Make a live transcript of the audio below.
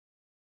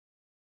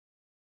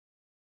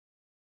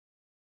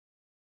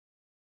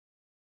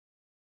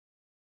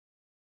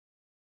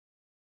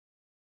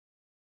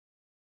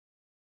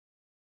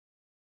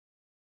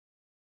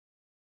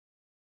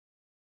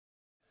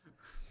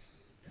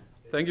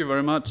Thank you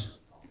very much.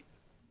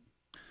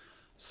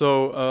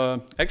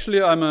 So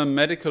actually I'm a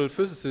medical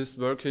physicist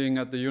working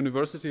at the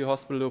University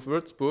Hospital of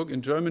Würzburg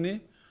in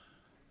Germany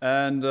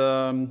and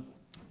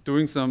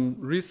doing some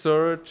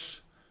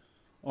research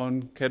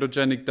on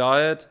ketogenic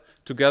diet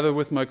together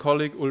with my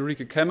colleague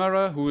Ulrike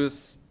Kämmerer, who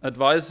is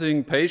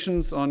advising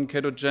patients on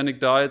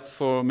ketogenic diets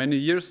for many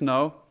years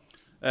now.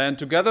 And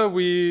together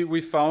we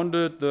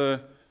founded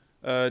the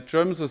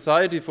German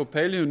Society for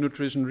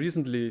Paleonutrition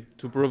recently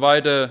to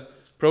provide a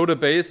broader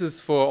basis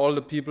for all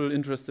the people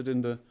interested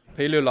in the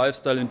paleo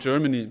lifestyle in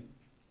Germany.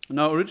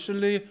 Now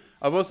originally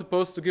I was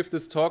supposed to give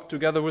this talk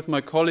together with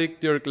my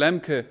colleague Dirk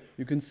Lemke.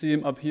 You can see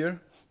him up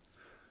here.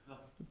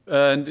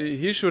 And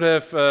he should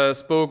have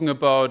spoken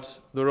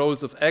about the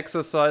roles of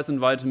exercise and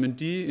vitamin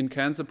D in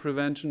cancer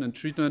prevention and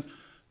treatment,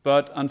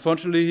 but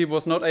unfortunately he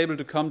was not able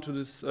to come to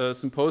this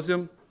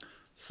symposium.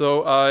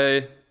 So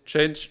I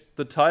changed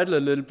the title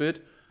a little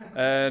bit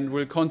and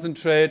will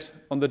concentrate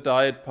on the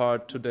diet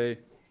part today.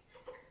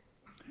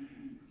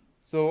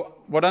 So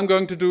what I'm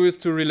going to do is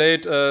to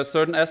relate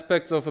certain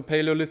aspects of a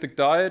Paleolithic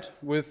diet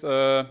with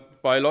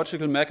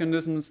biological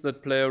mechanisms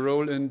that play a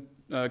role in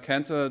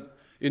cancer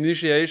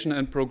initiation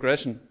and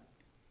progression.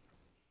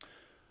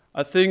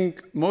 I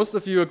think most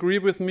of you agree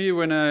with me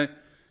when I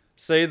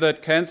say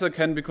that cancer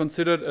can be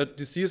considered a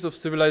disease of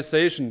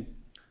civilization.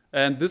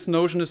 And this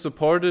notion is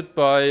supported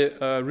by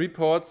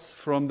reports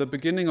from the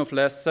beginning of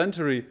last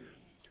century,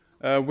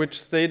 which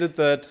stated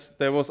that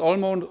there was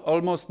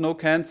almost no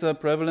cancer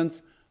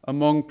prevalence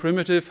among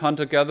primitive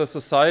hunter-gatherer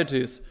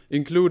societies,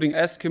 including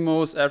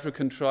Eskimos,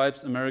 African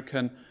tribes,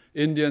 American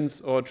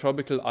Indians, or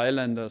tropical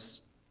islanders.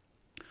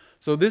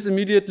 So this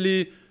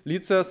immediately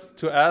leads us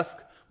to ask,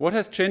 what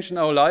has changed in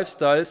our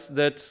lifestyles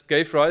that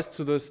gave rise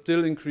to the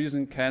still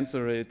increasing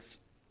cancer rates?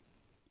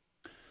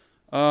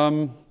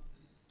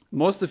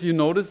 Most of you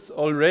noticed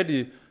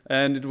already,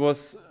 and it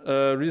was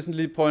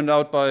recently pointed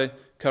out by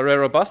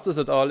Carrera-Bastos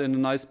et al. In a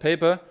nice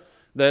paper,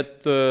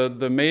 that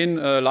the main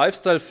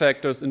lifestyle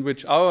factors in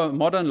which our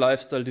modern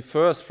lifestyle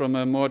differs from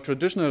a more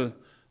traditional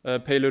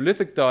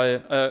Paleolithic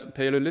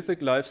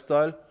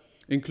lifestyle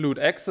include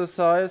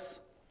exercise,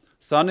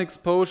 sun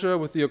exposure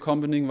with the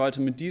accompanying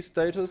vitamin D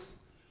status,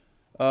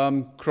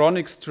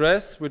 chronic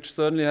stress, which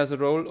certainly has a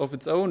role of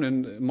its own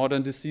in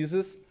modern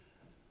diseases,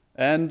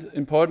 and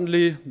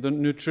importantly, the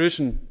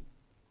nutrition.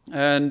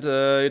 And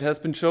it has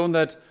been shown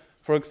that,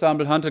 for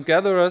example,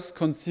 hunter-gatherers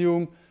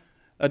consume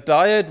a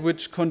diet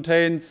which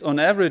contains, on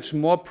average,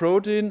 more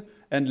protein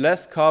and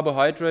less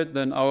carbohydrate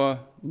than our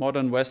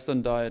modern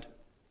Western diet.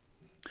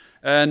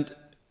 And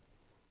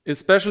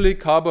especially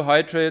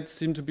carbohydrates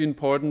seem to be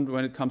important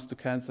when it comes to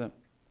cancer.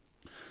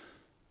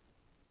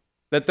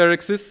 That there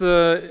exists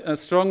a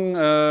strong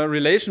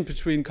relation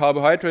between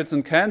carbohydrates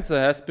and cancer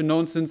has been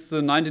known since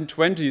the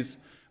 1920s,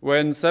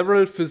 when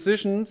several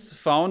physicians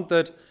found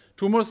that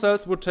tumor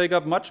cells would take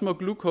up much more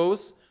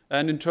glucose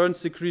and in turn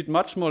secrete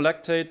much more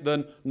lactate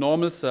than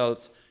normal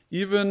cells,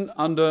 even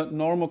under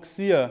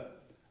normoxia.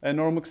 And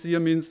normoxia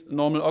means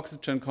normal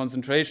oxygen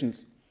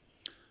concentrations.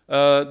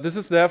 This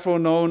is therefore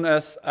known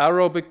as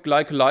aerobic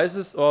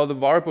glycolysis, or the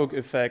Warburg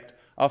effect,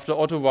 after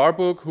Otto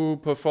Warburg, who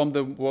performed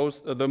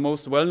the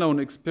most well-known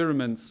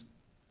experiments.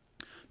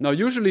 Now,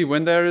 usually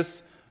when there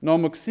is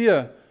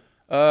normoxia,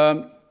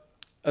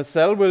 a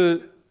cell will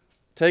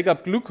take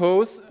up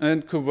glucose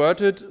and convert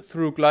it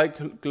through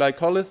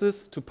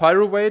glycolysis to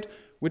pyruvate,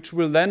 which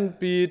will then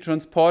be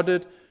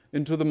transported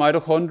into the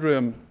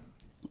mitochondrium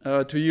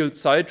to yield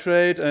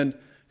citrate and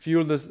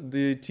fuel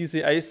the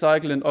TCA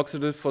cycle and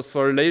oxidative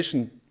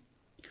phosphorylation.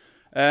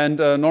 And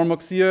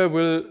normoxia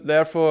will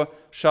therefore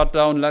shut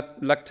down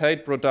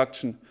lactate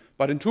production.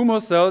 But in tumor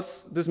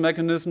cells, this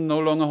mechanism no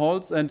longer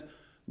holds, and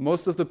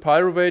most of the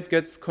pyruvate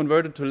gets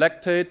converted to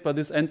lactate by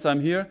this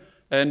enzyme here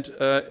and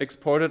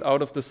exported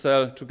out of the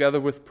cell together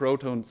with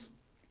protons.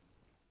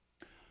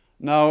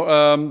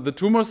 Now, the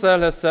tumor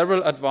cell has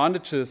several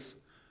advantages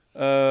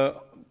by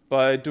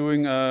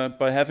having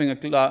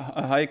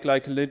a high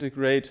glycolytic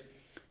rate.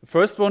 The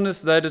first one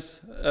is that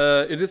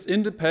it is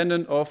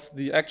independent of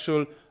the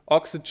actual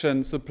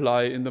oxygen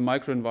supply in the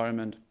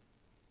microenvironment.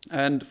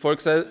 And for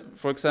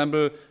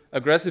example,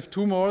 aggressive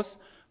tumors,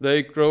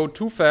 they grow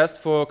too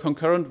fast for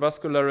concurrent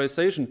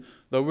vascularization.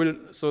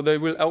 So they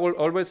will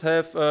always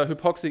have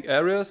hypoxic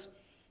areas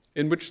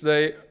in which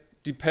they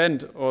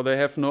depend, or they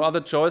have no other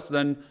choice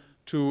than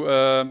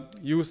to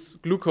use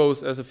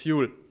glucose as a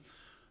fuel.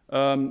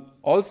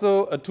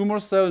 Also, a tumor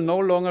cell no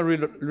longer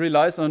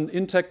relies on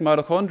intact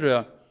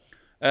mitochondria.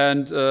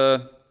 And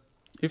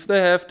if they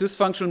have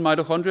dysfunctional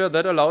mitochondria,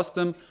 that allows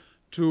them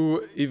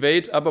to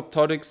evade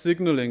apoptotic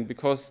signaling,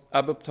 because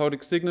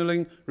apoptotic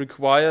signaling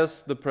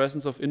requires the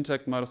presence of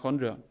intact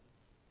mitochondria.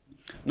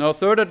 Now,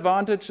 third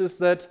advantage is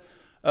that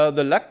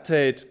the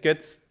lactate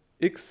gets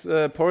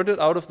exported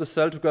out of the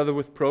cell together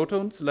with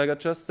protons, like I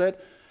just said,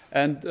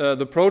 and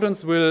the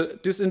protons will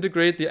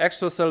disintegrate the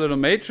extracellular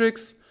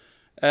matrix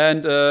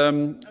and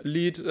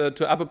lead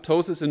to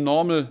apoptosis in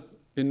normal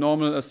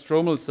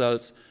stromal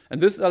cells.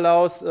 And this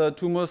allows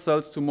tumor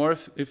cells to more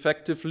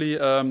effectively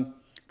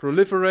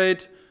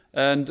proliferate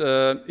and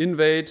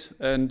invade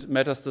and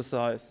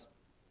metastasize.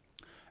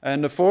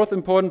 And the fourth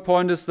important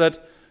point is that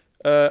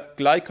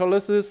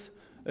glycolysis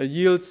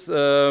yields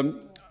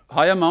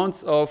high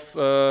amounts of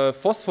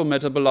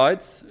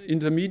phosphometabolites,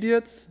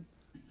 intermediates,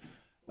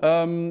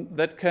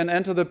 that can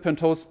enter the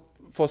pentose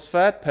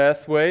phosphate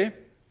pathway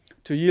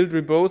to yield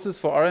riboses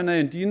for RNA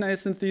and DNA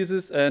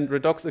synthesis and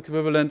redox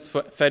equivalents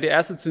for fatty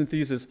acid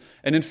synthesis.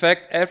 And in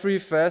fact, every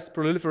fast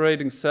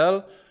proliferating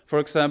cell, for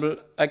example,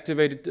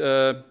 activated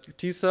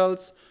T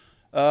cells,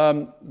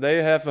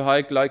 they have a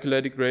high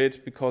glycolytic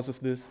rate because of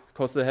this,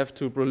 because they have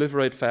to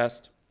proliferate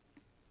fast.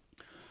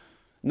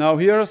 Now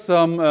here are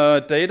some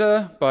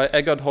data by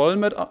Eggert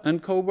Holm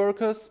and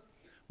co-workers,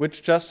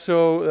 which just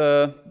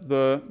show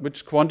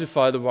which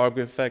quantify the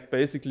Warburg effect.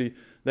 Basically,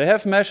 they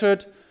have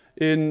measured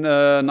in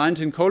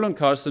 19 colon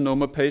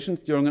carcinoma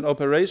patients during an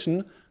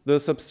operation the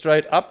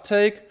substrate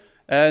uptake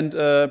and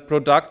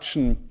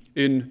production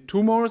in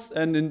tumors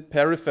and in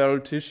peripheral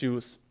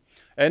tissues.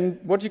 And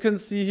what you can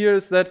see here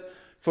is that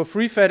for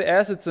free fatty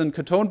acids and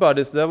ketone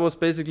bodies, there was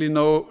basically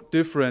no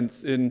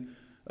difference in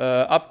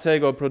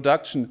uptake or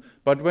production.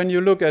 But when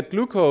you look at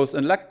glucose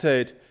and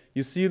lactate,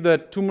 you see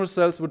that tumor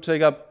cells would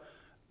take up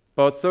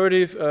about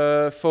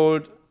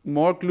 30-fold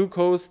more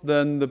glucose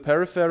than the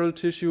peripheral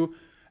tissue,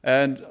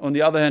 and on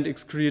the other hand,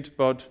 excrete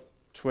about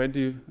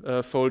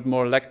 20-fold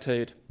more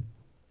lactate.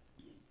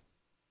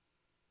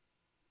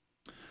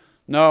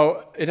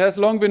 Now, it has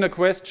long been a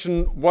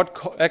question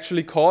what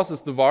actually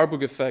causes the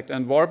Warburg effect,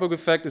 and Warburg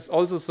effect is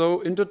also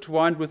so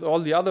intertwined with all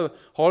the other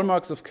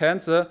hallmarks of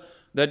cancer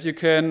that you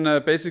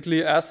can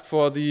basically ask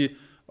for the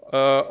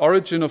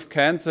origin of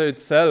cancer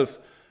itself.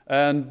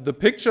 And the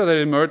picture that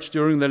emerged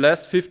during the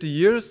last 50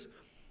 years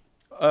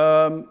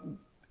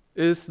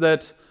is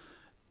that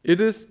it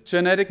is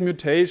genetic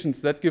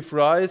mutations that give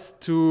rise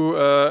to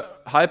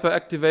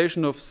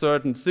hyperactivation of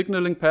certain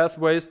signaling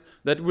pathways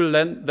that will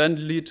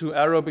then lead to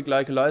aerobic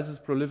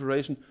glycolysis,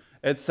 proliferation,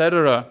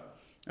 etc.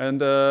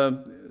 And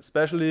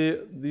especially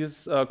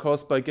these are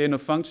caused by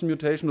gain-of-function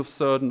mutation of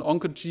certain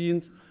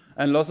oncogenes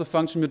and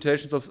loss-of-function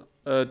mutations of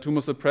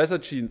tumor suppressor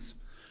genes.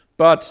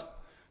 But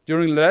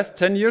during the last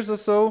 10 years or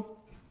so,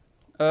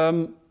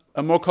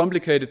 a more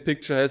complicated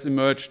picture has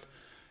emerged.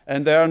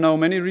 And there are now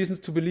many reasons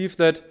to believe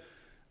that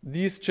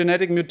these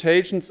genetic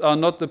mutations are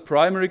not the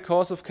primary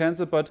cause of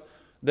cancer, but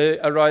they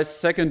arise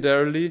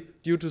secondarily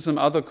due to some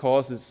other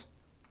causes.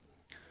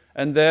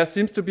 And there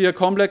seems to be a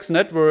complex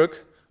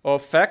network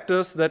of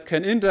factors that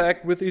can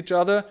interact with each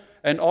other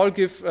and all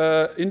give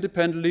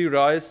independently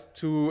rise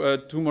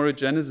to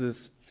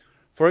tumorigenesis.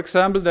 For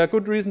example, there are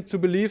good reasons to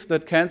believe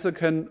that cancer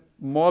can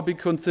more be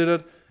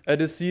considered a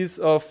disease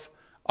of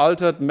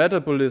altered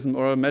metabolism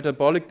or a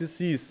metabolic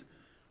disease,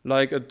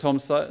 like Tom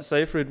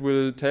Seyfried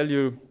will tell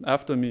you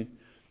after me.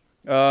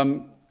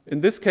 In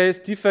this case,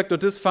 defect or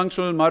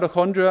dysfunctional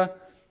mitochondria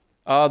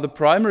are the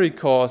primary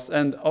cause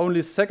and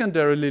only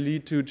secondarily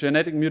lead to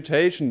genetic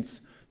mutations.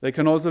 They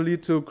can also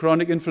lead to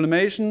chronic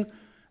inflammation,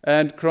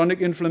 and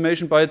chronic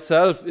inflammation by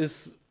itself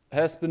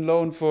has been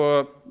known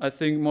for, I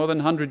think, more than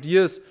 100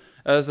 years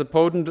as a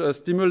potent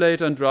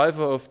stimulator and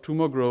driver of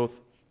tumor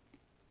growth.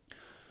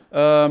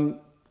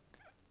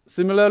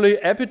 Similarly,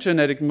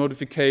 epigenetic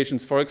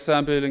modifications, for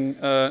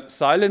example,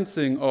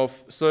 silencing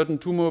of certain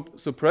tumor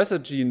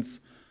suppressor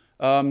genes,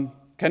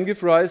 can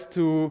give rise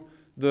to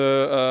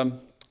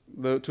the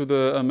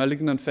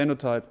malignant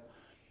phenotype.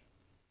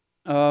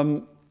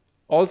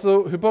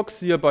 Also,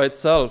 hypoxia by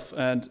itself,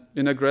 and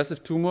in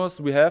aggressive tumors,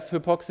 we have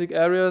hypoxic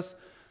areas,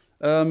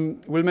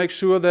 will make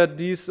sure that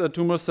these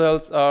tumor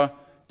cells are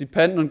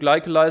dependent on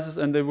glycolysis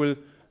and they will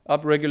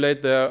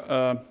upregulate their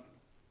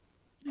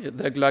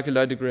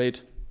glycolytic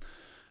rate.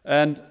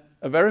 And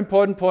a very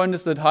important point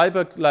is that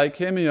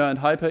hyperglycemia and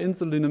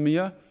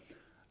hyperinsulinemia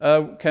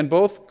can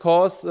both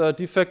cause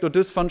defect or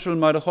dysfunctional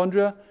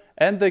mitochondria,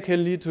 and they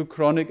can lead to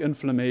chronic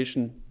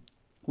inflammation,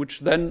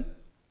 which then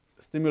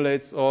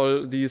stimulates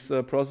all these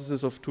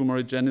processes of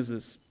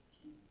tumorigenesis.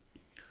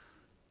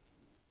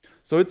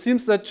 So it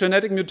seems that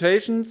genetic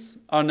mutations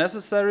are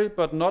necessary,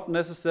 but not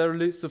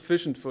necessarily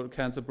sufficient for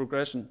cancer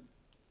progression.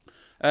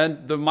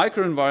 And the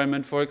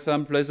microenvironment, for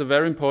example, plays a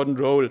very important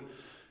role.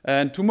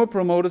 And tumor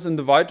promoters in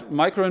the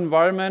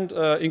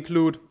microenvironment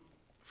include,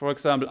 for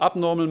example,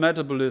 abnormal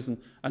metabolism,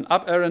 an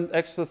aberrant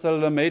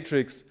extracellular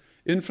matrix,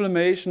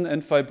 inflammation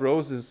and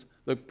fibrosis,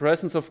 the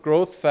presence of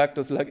growth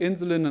factors like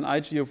insulin and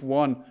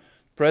IGF-1,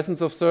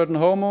 presence of certain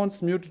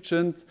hormones,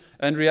 mutagens,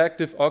 and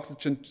reactive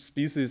oxygen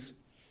species.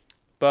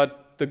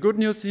 But the good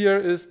news here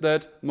is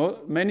that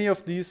many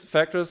of these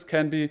factors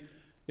can be,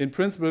 in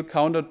principle,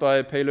 countered by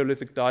a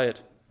Paleolithic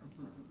diet.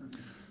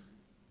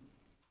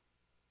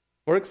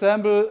 For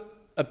example,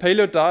 a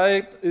paleo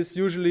diet is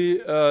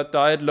usually a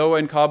diet lower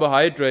in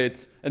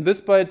carbohydrates, and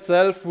this by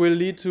itself will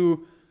lead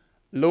to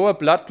lower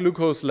blood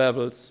glucose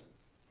levels.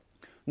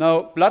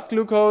 Now, blood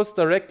glucose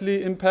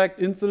directly impacts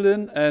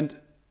insulin, and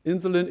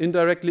insulin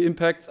indirectly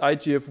impacts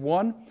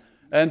IGF-1,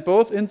 and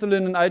both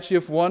insulin and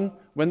IGF-1,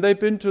 when they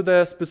bind to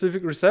their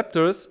specific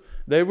receptors,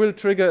 they will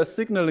trigger a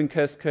signaling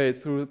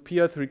cascade through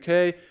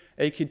PI3K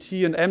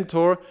AKT and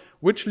mTOR,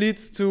 which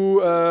leads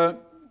to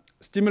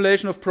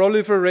stimulation of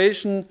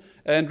proliferation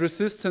and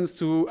resistance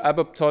to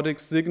apoptotic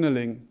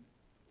signaling.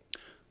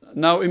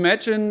 Now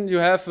imagine you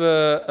have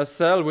a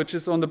cell which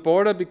is on the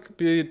border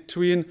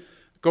between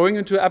going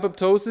into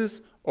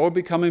apoptosis or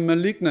becoming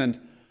malignant.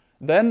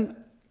 Then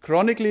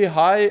chronically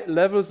high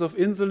levels of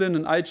insulin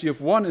and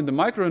IGF-1 in the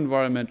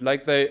microenvironment,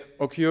 like they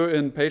occur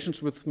in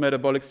patients with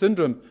metabolic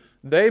syndrome,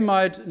 they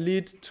might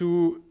lead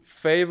to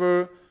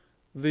favor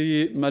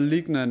the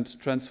malignant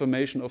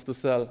transformation of the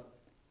cell.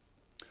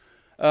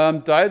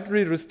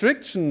 Dietary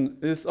restriction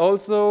is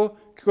also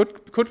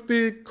could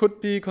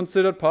be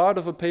considered part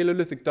of a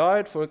Paleolithic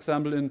diet, for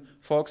example, in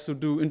folks who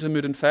do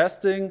intermittent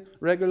fasting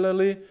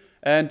regularly.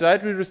 And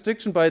dietary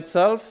restriction by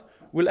itself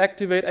will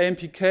activate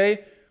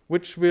AMPK,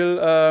 which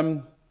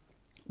will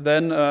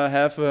then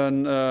have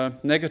a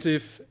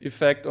negative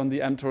effect on the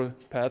mTOR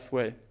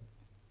pathway.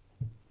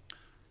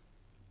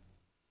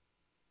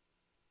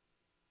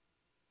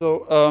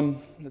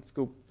 So let's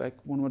go back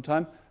one more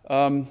time.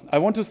 I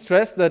want to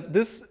stress that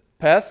this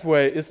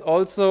pathway is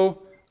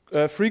also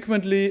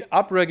frequently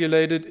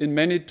upregulated in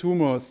many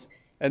tumors,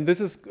 and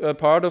this is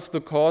part of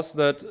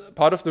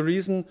the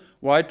reason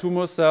why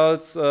tumor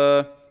cells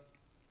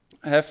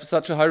have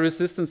such a high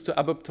resistance to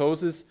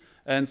apoptosis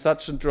and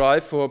such a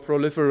drive for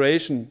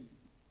proliferation.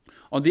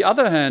 On the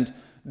other hand,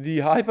 the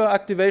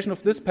hyperactivation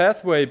of this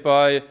pathway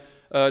by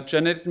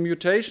genetic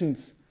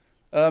mutations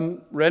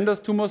renders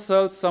tumor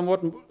cells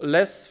somewhat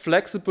less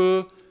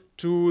flexible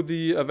to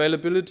the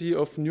availability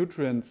of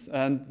nutrients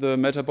and the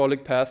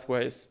metabolic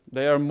pathways.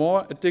 They are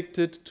more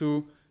addicted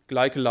to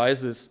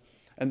glycolysis.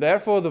 And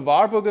therefore, the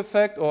Warburg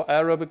effect, or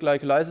aerobic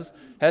glycolysis,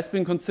 has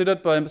been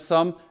considered by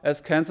some as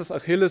cancer's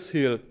Achilles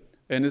heel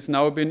and is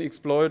now being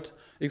explored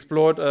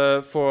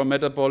for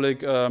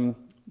metabolic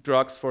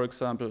drugs, for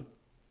example.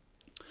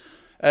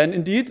 And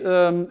indeed,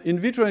 in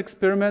vitro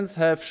experiments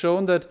have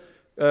shown that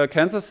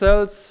cancer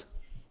cells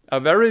are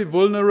very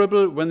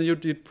vulnerable when you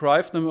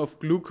deprive them of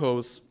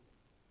glucose.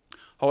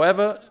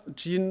 However,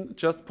 Jean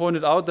just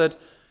pointed out that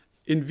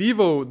in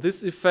vivo,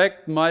 this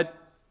effect might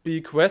be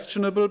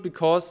questionable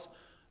because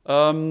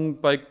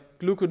by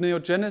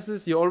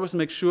gluconeogenesis, you always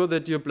make sure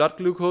that your blood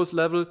glucose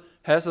level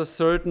has a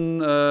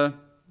certain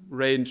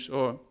range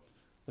or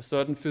a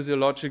certain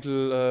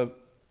physiological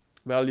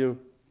value.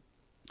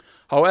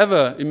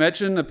 However,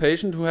 imagine a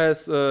patient who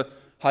has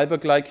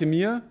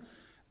hyperglycemia,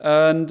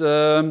 and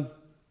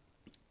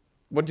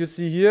what you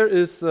see here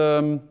is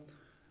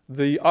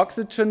the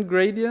oxygen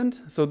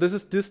gradient. So this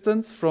is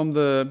distance from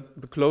the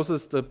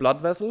closest blood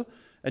vessel.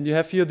 And you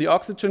have here the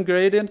oxygen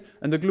gradient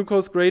and the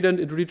glucose gradient.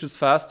 It reaches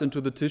fast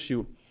into the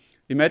tissue.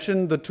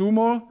 Imagine the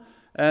tumor,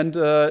 and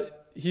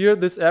here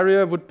this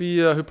area would be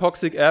a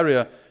hypoxic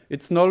area.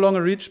 It's no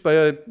longer reached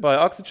by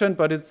oxygen,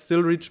 but it's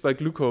still reached by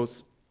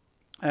glucose.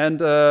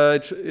 And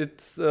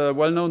it's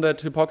well known that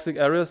hypoxic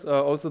areas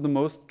are also the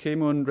most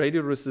chemo and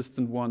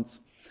radio-resistant ones.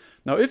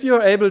 Now, if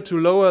you're able to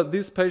lower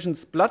this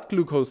patient's blood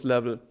glucose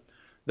level,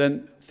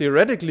 then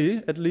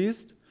theoretically, at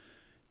least,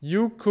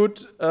 you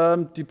could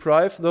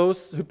deprive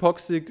those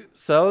hypoxic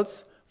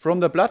cells from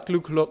the blood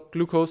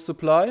glucose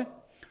supply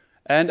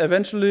and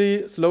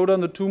eventually slow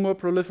down the tumor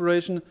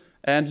proliferation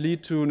and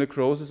lead to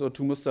necrosis or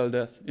tumor cell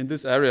death in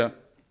this area.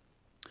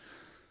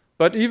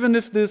 But even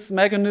if this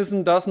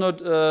mechanism does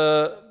not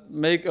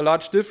make a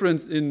large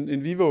difference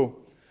in vivo,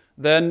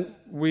 then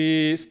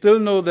we still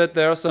know that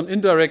there are some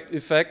indirect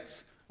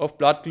effects of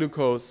blood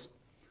glucose.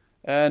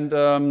 And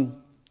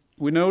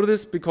we know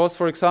this because,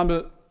 for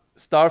example,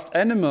 starved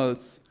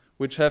animals,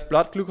 which have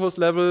blood glucose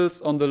levels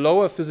on the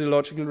lower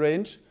physiological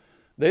range,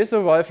 they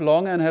survive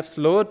longer and have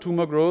slower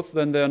tumor growth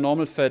than their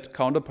normal fat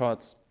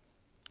counterparts.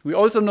 We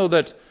also know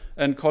that,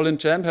 and Colin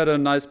Champ had a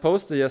nice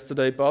poster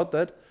yesterday about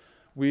that,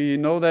 we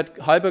know that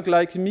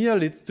hyperglycemia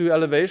leads to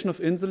elevation of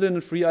insulin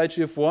and free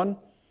IGF-1.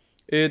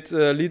 It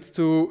leads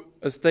to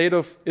a state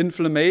of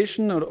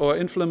inflammation or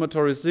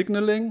inflammatory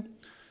signaling,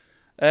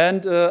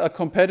 and a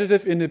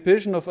competitive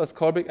inhibition of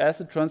ascorbic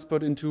acid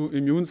transport into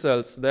immune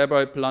cells,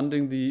 thereby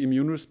blunting the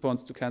immune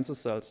response to cancer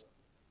cells.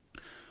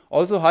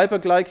 Also,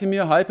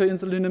 hyperglycemia,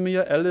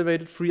 hyperinsulinemia,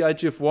 elevated free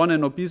IGF-1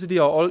 and obesity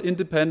are all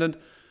independent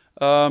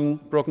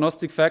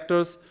prognostic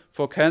factors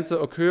for cancer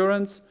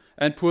occurrence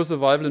and poor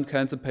survival in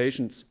cancer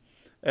patients.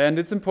 And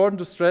it's important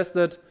to stress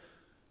that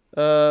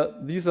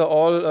these are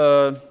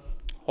all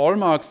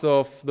hallmarks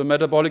of the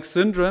metabolic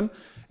syndrome,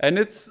 and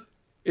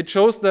it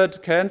shows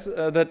that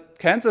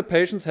cancer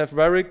patients have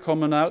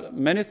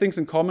many things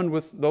in common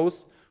with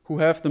those who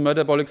have the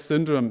metabolic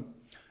syndrome.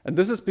 And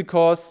this is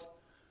because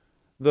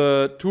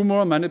the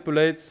tumor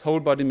manipulates whole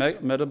body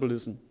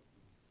metabolism.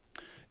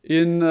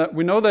 We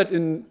know that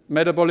in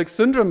metabolic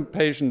syndrome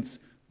patients,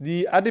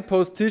 the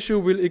adipose tissue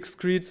will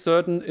excrete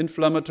certain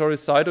inflammatory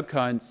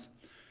cytokines.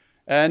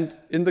 And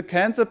in the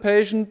cancer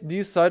patient,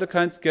 these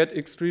cytokines get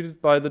excreted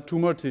by the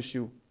tumor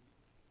tissue.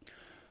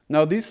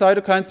 Now, these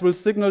cytokines will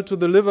signal to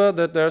the liver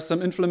that there's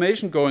some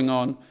inflammation going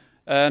on.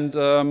 And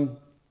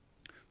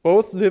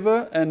both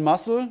liver and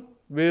muscle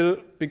will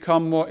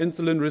become more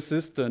insulin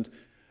resistant.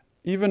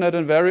 even at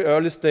a very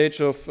early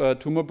stage of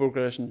tumor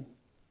progression.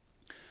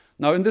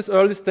 Now, in this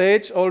early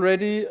stage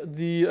already,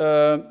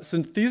 the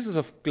synthesis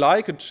of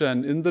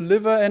glycogen in the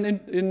liver and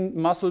in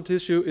muscle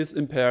tissue is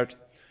impaired.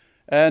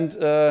 And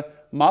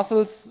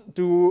muscles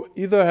do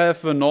either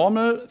have a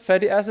normal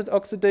fatty acid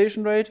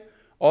oxidation rate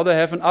or they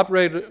have an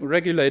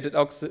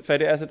upregulated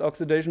fatty acid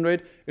oxidation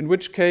rate, in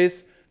which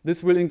case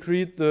this will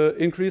increase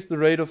the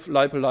rate of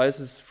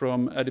lipolysis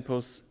from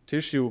adipose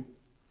tissue.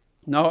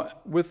 Now,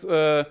 with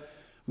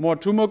more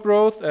tumor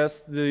growth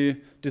as the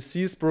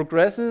disease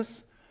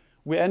progresses,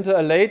 we enter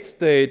a late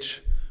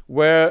stage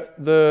where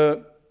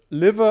the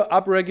liver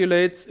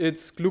upregulates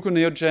its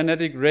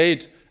gluconeogenetic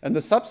rate, and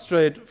the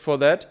substrate for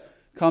that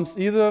comes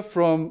either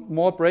from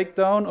more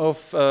breakdown of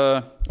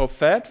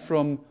fat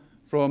from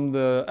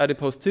the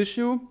adipose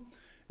tissue,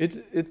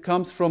 it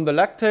comes from the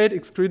lactate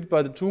excreted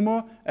by the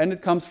tumor, and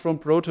it comes from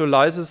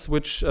proteolysis,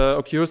 which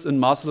occurs in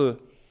muscle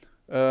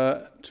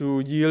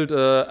to yield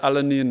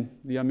alanine,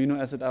 the amino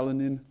acid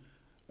alanine.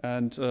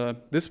 And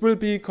this will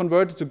be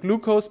converted to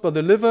glucose by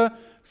the liver,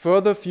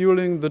 further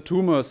fueling the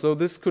tumor. So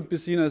this could be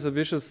seen as a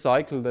vicious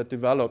cycle that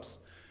develops.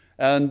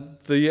 And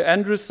the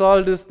end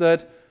result is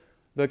that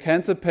the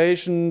cancer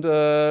patient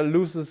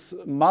loses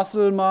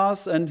muscle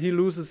mass and he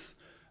loses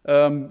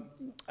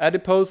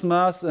adipose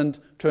mass and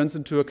turns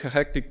into a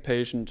cachectic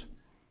patient.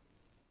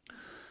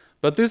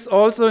 But this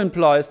also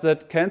implies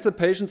that cancer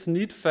patients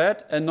need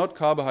fat and not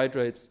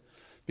carbohydrates,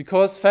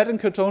 because fat and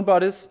ketone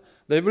bodies,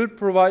 they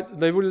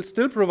will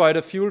still provide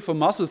a fuel for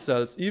muscle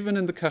cells, even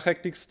in the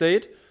cachectic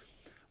state,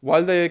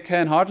 while they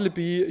can hardly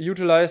be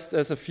utilized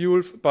as a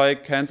fuel by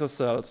cancer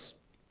cells.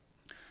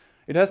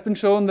 It has been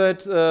shown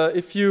that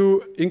if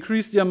you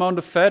increase the amount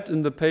of fat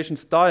in the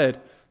patient's diet,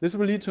 this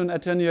will lead to an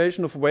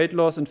attenuation of weight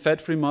loss and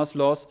fat-free mass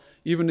loss,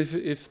 even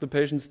if the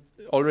patient's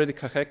already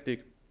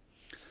cachectic.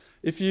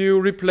 If you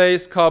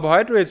replace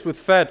carbohydrates with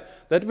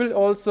fat, that will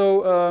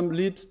also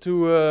lead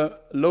to a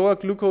lower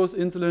glucose,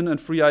 insulin,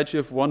 and free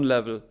IGF-1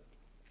 level.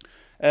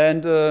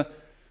 And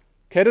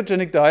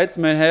ketogenic diets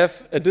may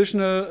have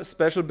additional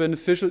special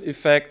beneficial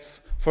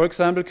effects. For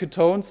example,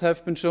 ketones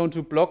have been shown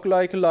to block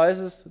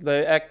glycolysis,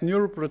 they act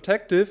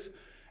neuroprotective,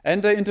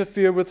 and they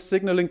interfere with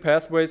signaling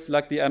pathways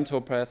like the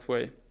mTOR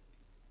pathway.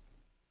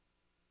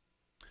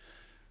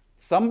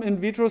 Some in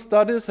vitro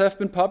studies have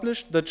been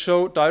published that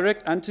show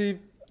direct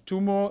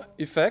anti-tumor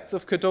effects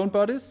of ketone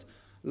bodies,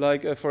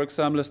 like, for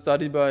example, a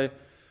study by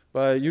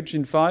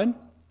Eugene Fine.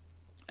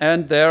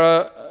 And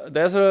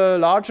there's a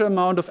larger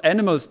amount of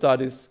animal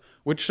studies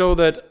which show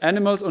that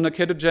animals on a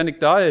ketogenic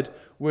diet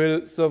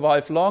will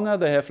survive longer,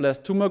 they have less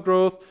tumor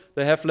growth,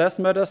 they have less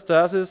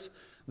metastasis,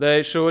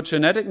 they show a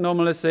genetic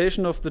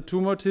normalization of the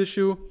tumor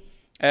tissue,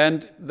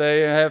 and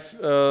they have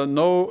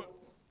no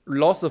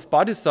loss of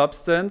body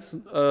substance,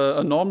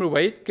 a normal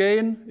weight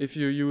gain if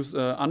you use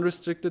an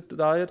unrestricted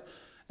diet,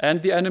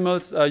 and the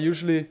animals are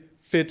usually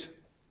fit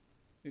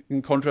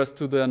in contrast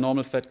to their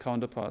normal fat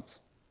counterparts.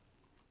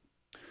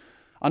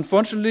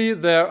 Unfortunately,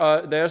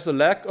 there's a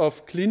lack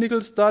of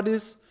clinical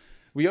studies.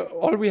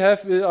 All we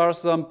have are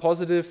some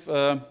positive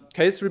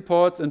case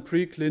reports and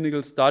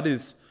preclinical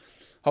studies.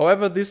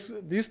 However,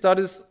 these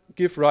studies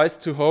give rise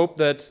to hope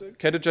that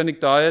ketogenic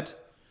diet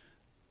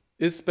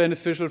is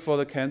beneficial for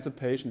the cancer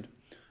patient.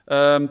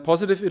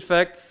 Positive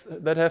effects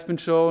that have been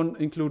shown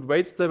include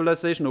weight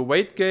stabilization or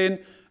weight gain,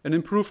 an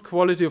improved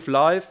quality of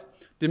life,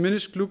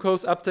 diminished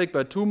glucose uptake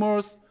by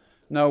tumors.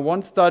 Now,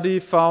 one study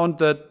found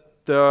that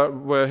there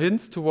were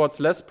hints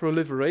towards less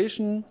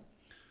proliferation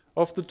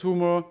of the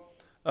tumor.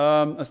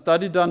 A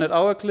study done at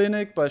our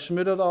clinic by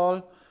Schmidt et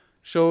al.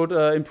 Showed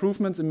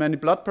improvements in many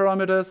blood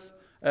parameters,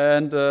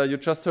 and you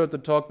just heard the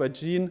talk by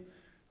Jean,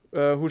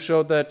 who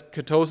showed that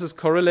ketosis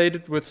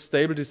correlated with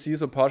stable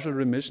disease or partial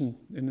remission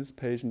in his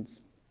patients.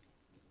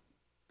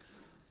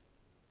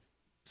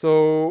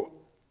 So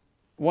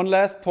one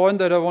last point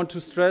that I want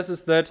to stress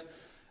is that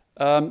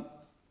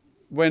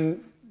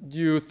when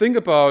you think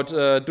about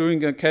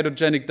doing a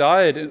ketogenic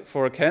diet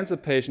for a cancer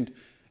patient,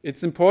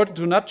 it's important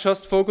to not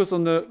just focus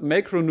on the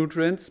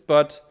macronutrients,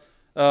 but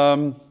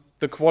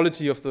the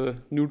quality of the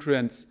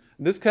nutrients.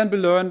 This can be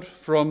learned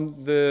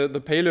from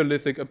the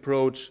Paleolithic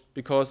approach,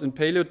 because in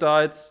paleo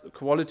diets,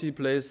 quality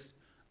plays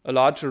a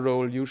larger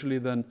role usually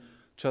than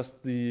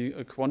just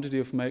the quantity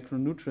of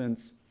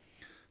macronutrients.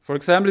 For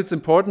example, it's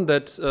important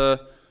that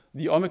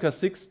the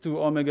omega-6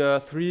 to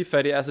omega-3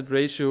 fatty acid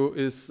ratio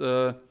is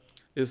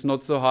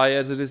not so high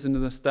as it is in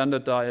the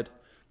standard diet,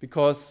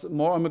 because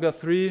more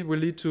omega-3 will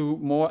lead to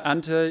more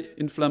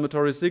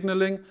anti-inflammatory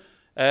signaling,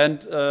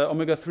 and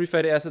omega-3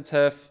 fatty acids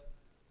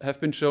have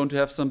been shown to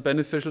have some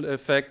beneficial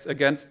effects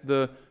against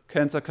the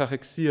cancer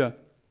cachexia.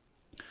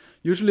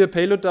 Usually a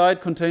paleo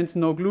diet contains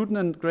no gluten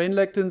and grain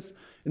lectins.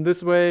 In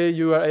this way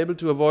you are able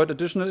to avoid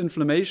additional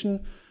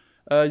inflammation.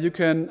 You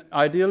can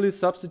ideally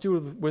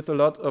substitute with a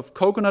lot of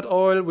coconut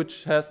oil,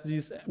 which has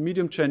these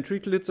medium-chain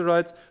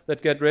triglycerides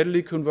that get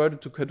readily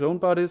converted to ketone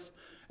bodies.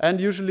 And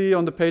usually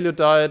on the paleo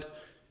diet,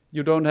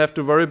 you don't have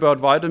to worry about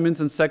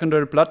vitamins and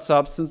secondary blood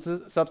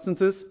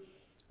substances.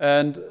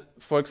 and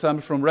for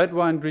example from red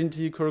wine, green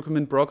tea,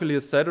 curcumin, broccoli,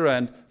 etc.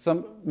 And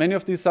many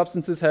of these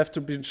substances have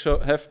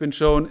been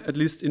shown, at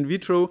least in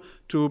vitro,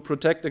 to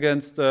protect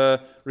against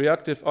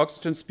reactive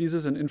oxygen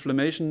species and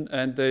inflammation,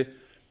 and they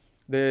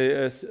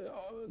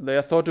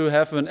are thought to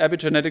have an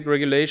epigenetic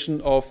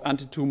regulation of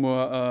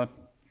anti-tumor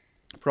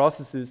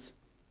processes.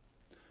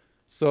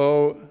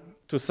 So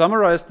to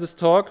summarize this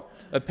talk,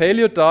 a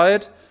paleo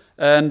diet,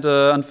 and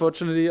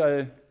unfortunately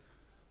I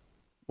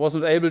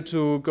wasn't able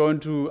to go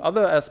into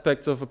other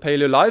aspects of a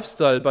paleo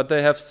lifestyle, but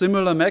they have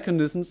similar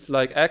mechanisms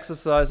like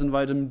exercise and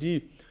vitamin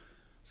D.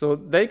 So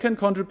they can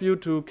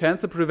contribute to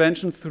cancer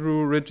prevention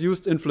through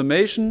reduced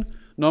inflammation,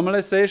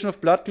 normalization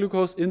of blood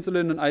glucose,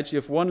 insulin, and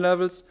IGF-1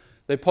 levels.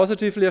 They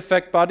positively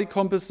affect body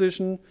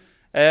composition,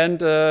 and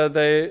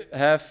they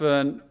have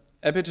an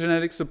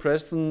epigenetic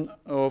suppression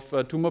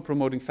of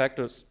tumor-promoting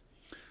factors.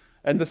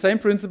 And the same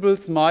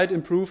principles might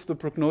improve the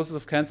prognosis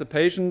of cancer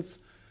patients,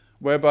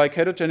 whereby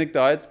ketogenic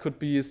diets could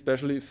be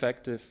especially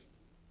effective.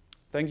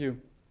 Thank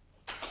you.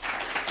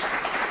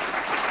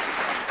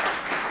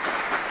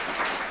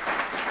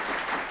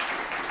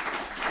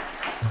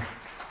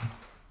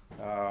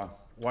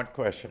 One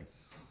question.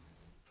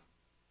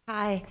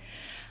 Hi.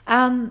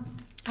 I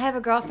have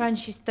a girlfriend,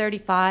 she's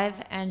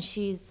 35, and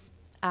she's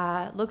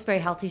looks very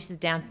healthy. She's a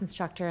dance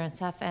instructor and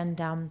stuff, and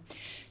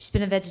she's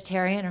been a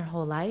vegetarian her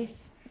whole life,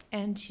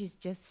 and she's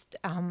just,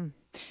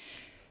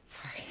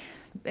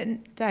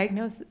 been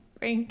diagnosed with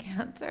brain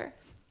cancer.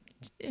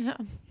 Yeah.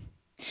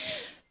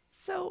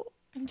 So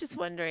I'm just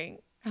wondering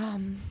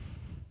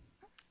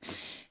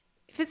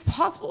if it's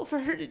possible for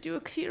her to do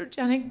a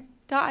ketogenic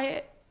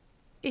diet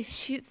if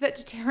she's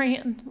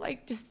vegetarian,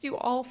 like just do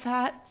all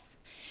fats.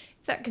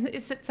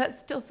 Is that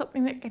still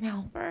something that can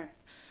help her?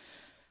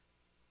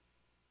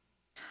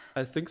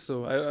 I think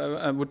so.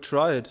 I would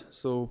try it.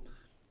 So,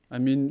 I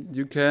mean,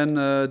 you can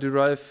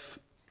derive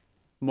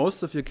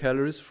most of your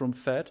calories from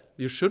fat.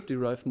 You should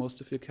derive most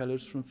of your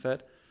calories from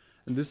fat.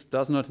 And this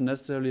does not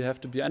necessarily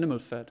have to be animal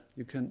fat.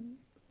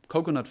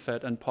 Coconut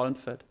fat and palm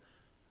fat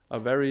are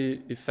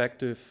very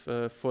effective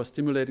for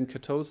stimulating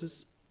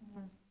ketosis.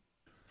 Mm-hmm.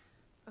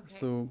 Okay.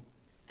 So,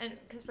 and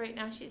because right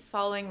now she's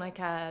following like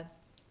a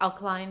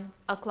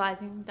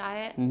alkalizing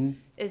diet. Mm-hmm.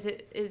 Is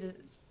it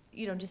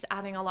just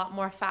adding a lot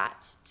more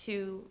fat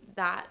to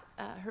that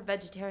her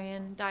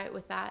vegetarian diet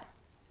with that?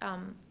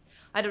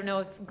 I don't know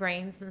if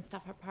grains and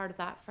stuff are part of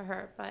that for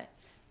her, but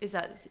is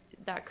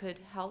that could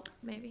help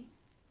maybe?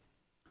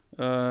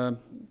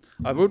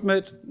 I would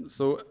make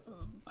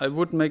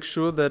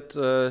sure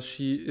that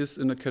she is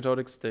in a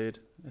ketotic state.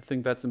 I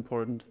think that's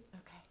important.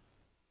 Okay.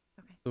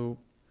 So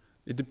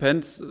it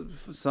depends.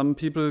 Some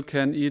people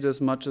can eat as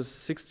much as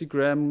 60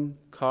 grams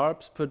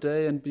carbs per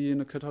day and be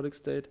in a ketotic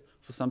state.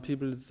 For some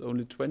people, it's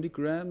only 20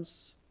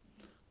 grams.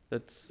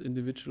 That's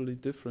individually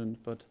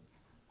different, but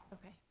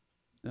okay.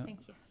 Yeah. Thank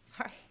you.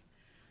 Sorry.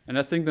 And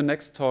I think the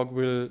next talk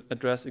will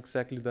address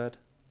exactly that.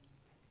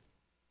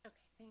 Okay.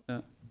 Thank you.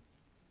 Yeah.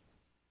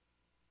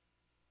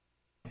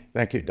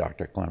 Thank you,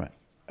 Dr. Klement.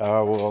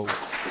 We'll